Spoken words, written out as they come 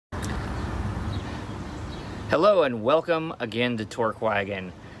Hello and welcome again to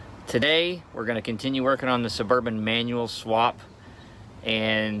TorqueWagon. Today we're going to continue working on the Suburban manual swap,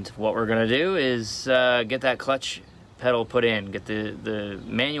 and what we're going to do is get that clutch pedal put in, get the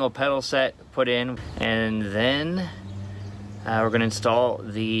manual pedal set put in, and then we're going to install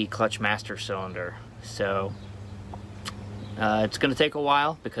the clutch master cylinder. So it's going to take a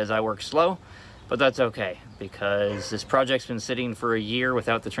while because I work slow, but that's okay because this project's been sitting for a year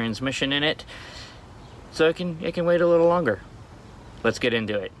without the transmission in it. So it can wait a little longer. Let's get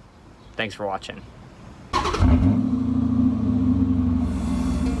into it. Thanks for watching.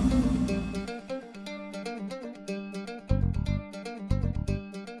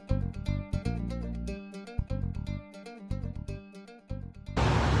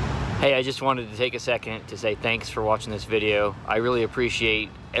 Hey, I just wanted to take a second to say thanks for watching this video. I really appreciate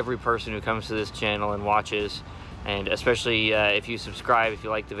every person who comes to this channel and watches, and especially if you subscribe, if you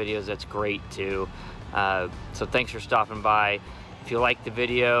like the videos, that's great too. So thanks for stopping by. If you like the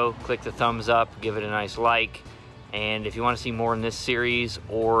video, click the thumbs up, give it a nice like, and if you want to see more in this series,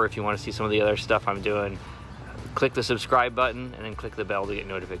 or if you want to see some of the other stuff I'm doing, click the subscribe button and then click the bell to get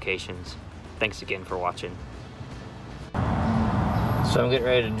notifications. Thanks again for watching. So I'm getting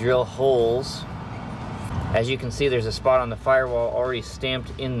ready to drill holes. As you can see, there's a spot on the firewall already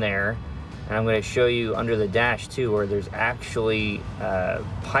stamped in there, and I'm going to show you under the dash too, where there's actually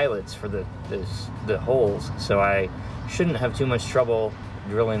pilots for the holes, so I shouldn't have too much trouble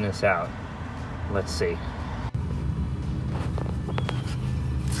drilling this out. Let's see.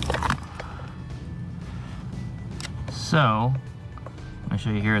 So I'm going to show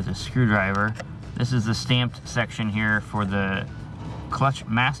you here with a screwdriver. This is the stamped section here for the clutch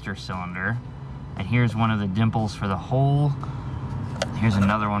master cylinder, and here's one of the dimples for the hole. Here's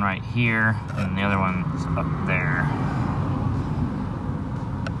another one right here, and the other one's up there.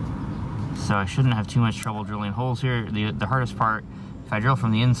 So I shouldn't have too much trouble drilling holes here. The hardest part, if I drill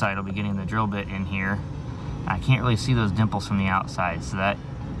from the inside, I'll be getting the drill bit in here. I can't really see those dimples from the outside, so that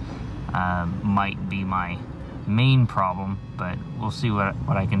might be my main problem, but we'll see what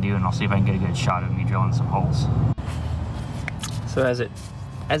I can do, and I'll see if I can get a good shot of me drilling some holes. So as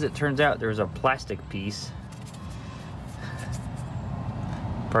it turns out, there's a plastic piece,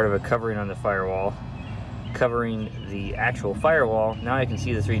 part of a covering on the firewall, covering the actual firewall. Now I can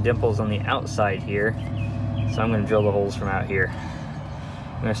see the 3 dimples on the outside here, so I'm going to drill the holes from out here.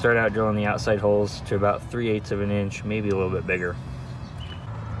 I'm going to start out drilling the outside holes to about 3/8 of an inch, maybe a little bit bigger.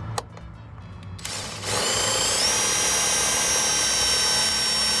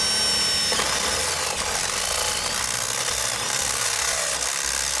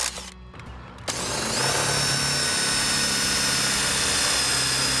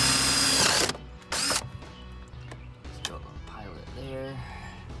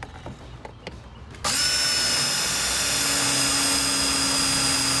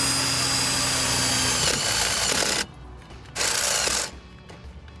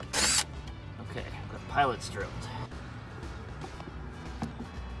 Pilots drilled.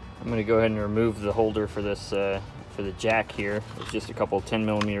 I'm going to go ahead and remove the holder for this for the jack here. It's just a couple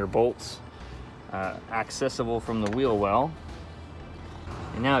 10mm bolts accessible from the wheel well,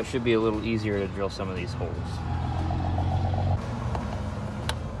 and now it should be a little easier to drill some of these holes.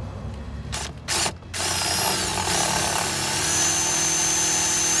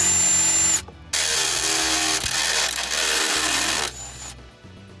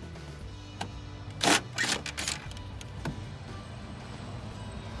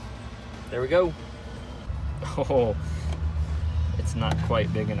 There we go. Oh, it's not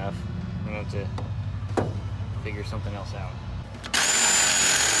quite big enough. I'm going to have to figure something else out.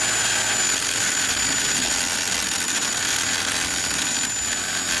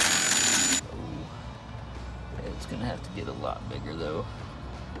 Oh, it's going to have to get a lot bigger though.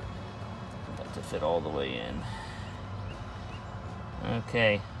 Have to fit all the way in.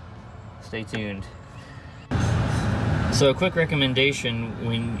 Okay, stay tuned. So a quick recommendation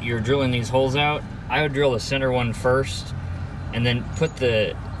when you're drilling these holes out, I would drill the center one first and then put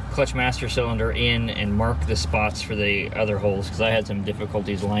the clutch master cylinder in and mark the spots for the other holes, because I had some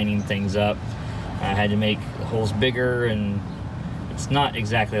difficulties lining things up. I had to make the holes bigger, and it's not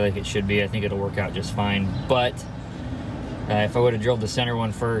exactly like it should be. I think it'll work out just fine, but if I would have drilled the center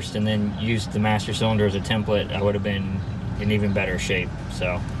one first and then used the master cylinder as a template, I would have been in even better shape.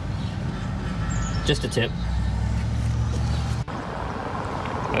 So just a tip.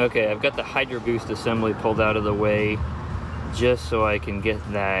 Okay, I've got the Hydro Boost assembly pulled out of the way just so I can get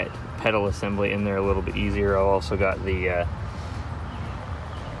that pedal assembly in there a little bit easier. I've also got the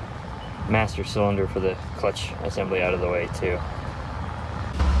master cylinder for the clutch assembly out of the way too.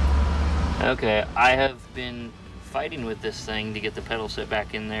 Okay, I have been fighting with this thing to get the pedal set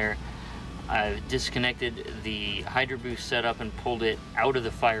back in there. I've disconnected the Hydro Boost setup and pulled it out of the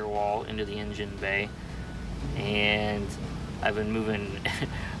firewall into the engine bay. And I've been moving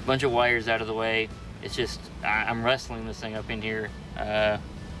a bunch of wires out of the way. It's just, I'm wrestling this thing up in here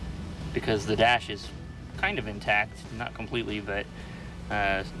because the dash is kind of intact, not completely, but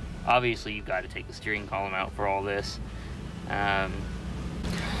obviously you've got to take the steering column out for all this.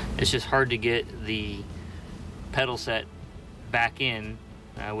 It's just hard to get the pedal set back in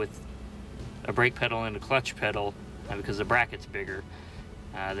with a brake pedal and a clutch pedal because the bracket's bigger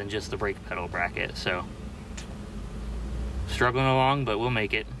than just the brake pedal bracket. So struggling along, but we'll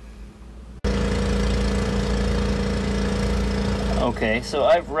make it. Okay, so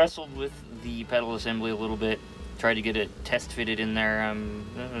I've wrestled with the pedal assembly a little bit, tried to get it test fitted in there.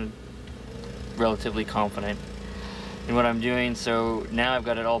 I'm relatively confident in what I'm doing, so now I've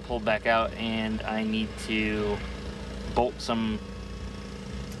got it all pulled back out and I need to bolt some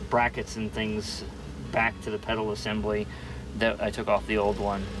brackets and things back to the pedal assembly that I took off the old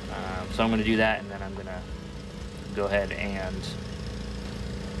one. So I'm going to do that, and then I'm going to go ahead and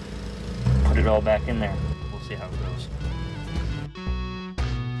put it all back in there. We'll see how it goes.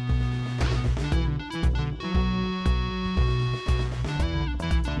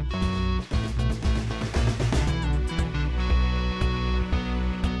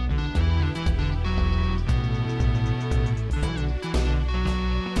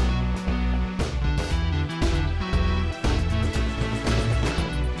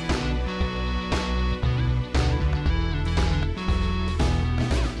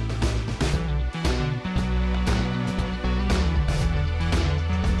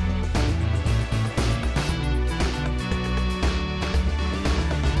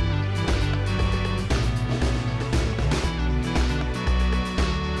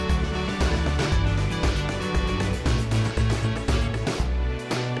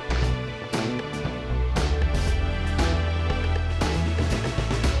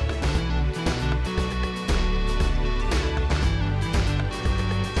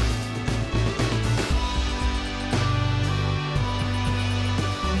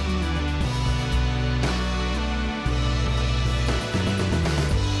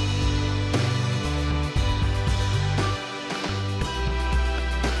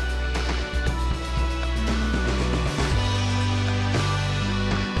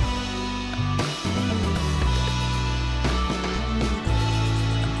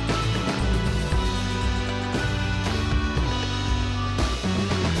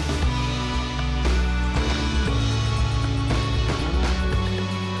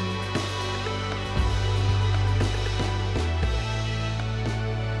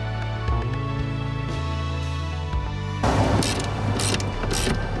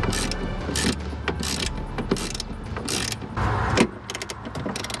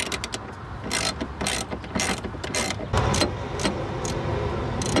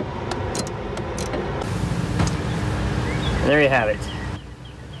 There you have it.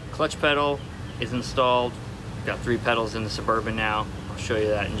 Clutch pedal is installed. Got 3 pedals in the Suburban now. I'll show you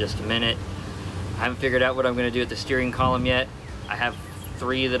that in just a minute. I haven't figured out what I'm going to do with the steering column yet. I have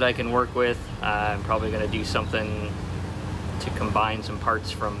 3 that I can work with. I'm probably going to do something to combine some parts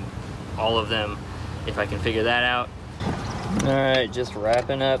from all of them if I can figure that out. Alright, just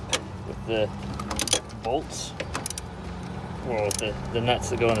wrapping up with the bolts. Well, with the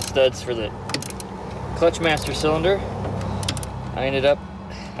nuts that go in the studs for the clutch master cylinder. I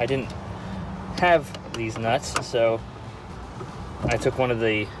didn't have these nuts, so I took one of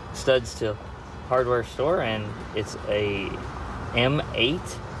the studs to hardware store, and it's a M8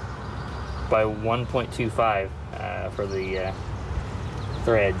 by 1.25 for the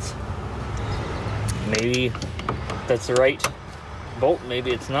threads. Maybe that's the right bolt,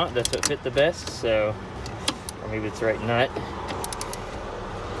 maybe it's not. That's what fit the best, so, or maybe it's the right nut.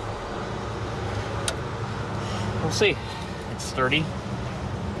 We'll see. It's sturdy.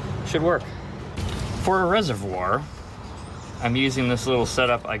 Should work. For a reservoir, I'm using this little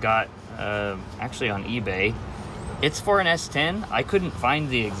setup I got actually on eBay. It's for an S10. I couldn't find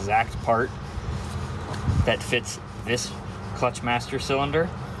the exact part that fits this clutch master cylinder.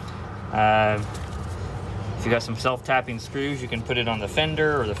 If you got some self-tapping screws, you can put it on the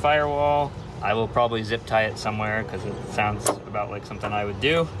fender or the firewall. I will probably zip tie it somewhere because it sounds about like something I would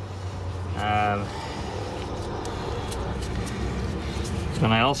do.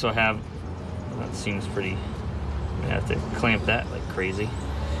 And I also have, that seems pretty, I have to clamp that like crazy.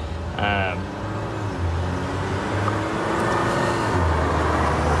 Now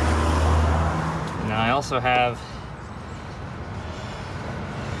I also have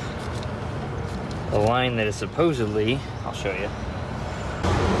the line that is supposedly, I'll show you.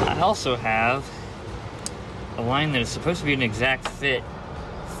 I also have a line that is supposed to be an exact fit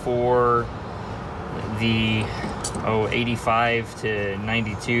for the 85 to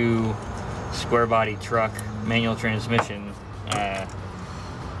 92 square body truck manual transmission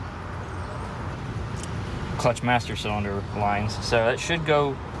clutch master cylinder lines. So that should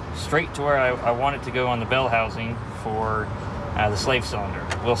go straight to where I want it to go on the bell housing for the slave cylinder.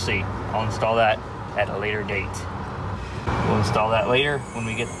 We'll see. I'll install that at a later date. We'll install that later when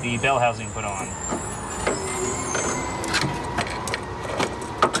we get the bell housing put on.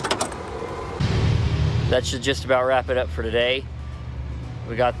 That should just about wrap it up for today.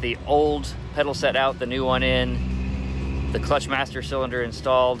 We got the old pedal set out, the new one in, the clutch master cylinder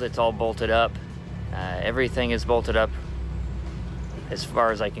installed, it's all bolted up. Everything is bolted up as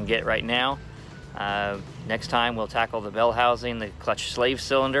far as I can get right now. Next time we'll tackle the bell housing, the clutch slave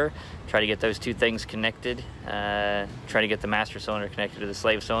cylinder, try to get those two things connected, try to get the master cylinder connected to the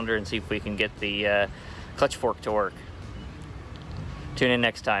slave cylinder and see if we can get the clutch fork to work. Tune in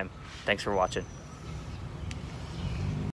next time. Thanks for watching.